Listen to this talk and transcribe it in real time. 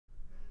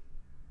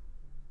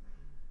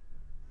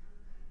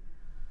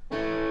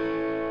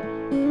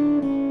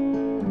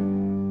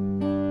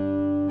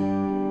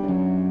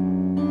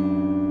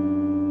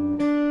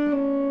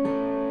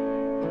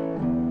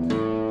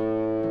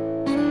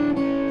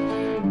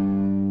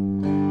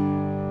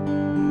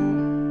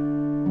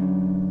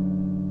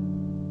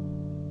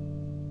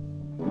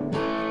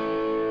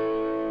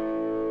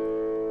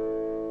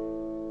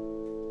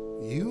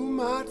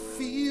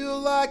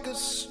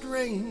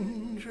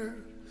stranger.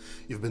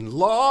 You've been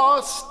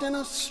lost in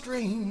a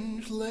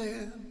strange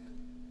land.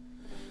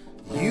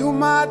 You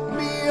might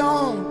be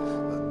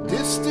on a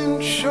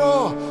distant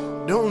shore,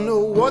 don't know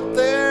what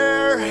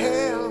they're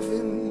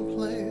having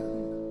planned.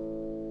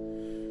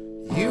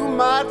 You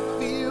might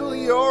feel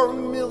you're a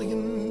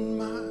million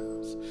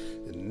miles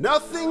and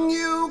nothing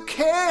you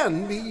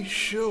can be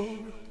sure.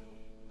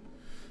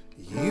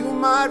 You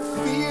might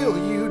feel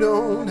you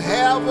don't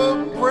have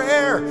a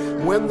prayer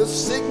when the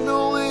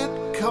signal it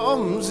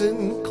comes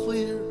in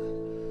clear,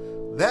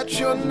 that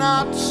you're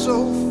not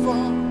so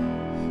far,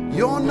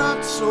 you're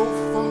not so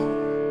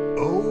far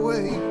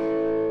away.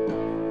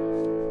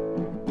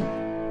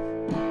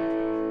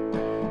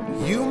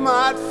 You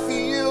might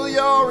feel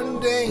you're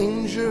in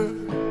danger,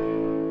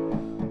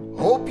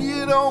 hope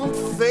you don't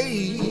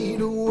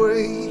fade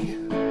away.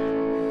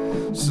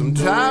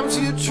 Sometimes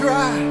you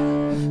try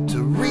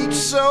to reach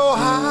so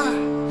high,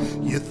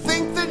 you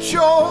think that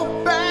your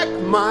back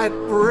might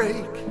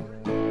break.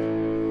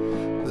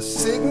 The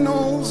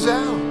signal's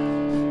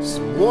out,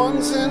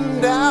 someone's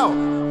in doubt,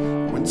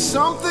 when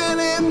something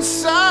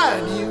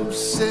inside you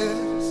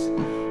says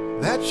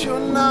that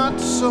you're not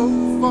so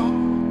far,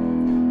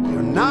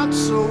 you're not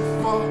so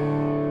far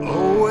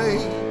away.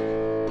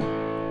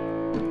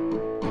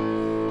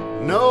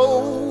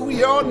 No,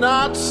 you're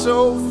not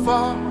so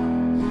far,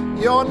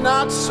 you're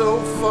not so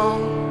far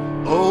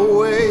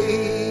away.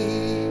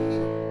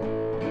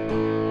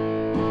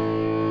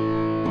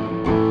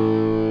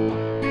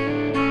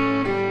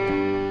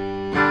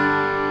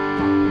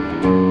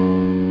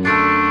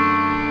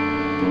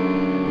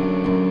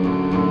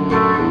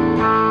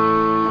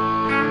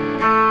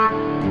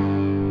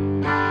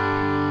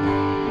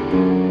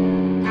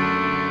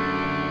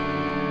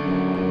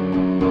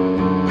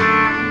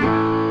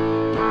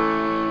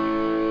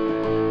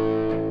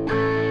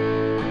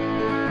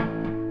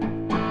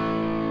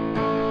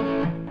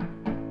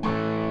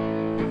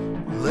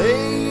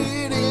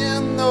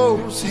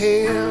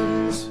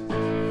 Hands,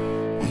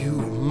 you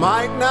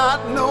might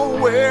not know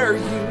where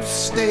you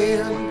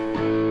stand.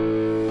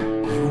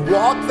 You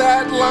walk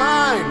that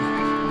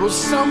line, will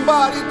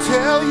somebody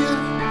tell you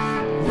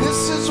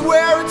this is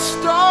where it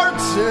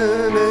starts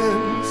and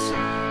ends?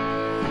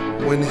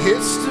 When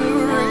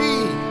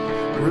history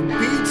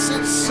repeats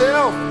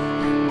itself,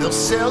 they'll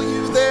sell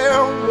you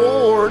their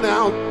worn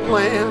out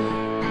plan.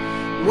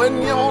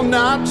 When you're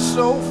not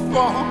so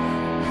far,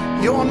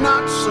 you're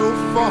not so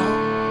far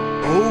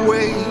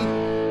away.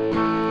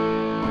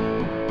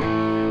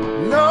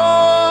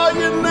 No,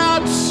 you're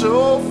not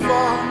so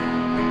far,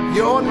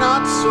 you're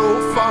not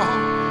so far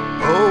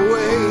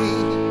away.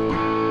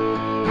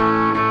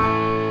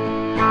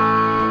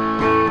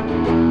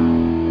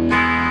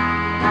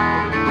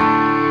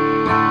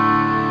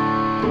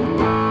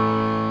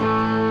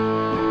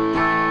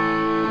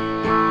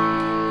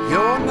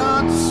 You're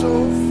not so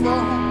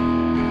far,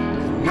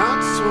 you're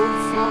not so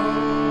far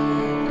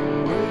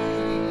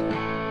away.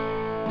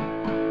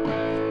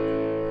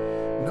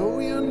 No,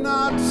 you're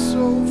not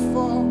so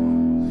far,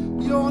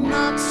 you're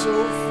not so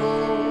far.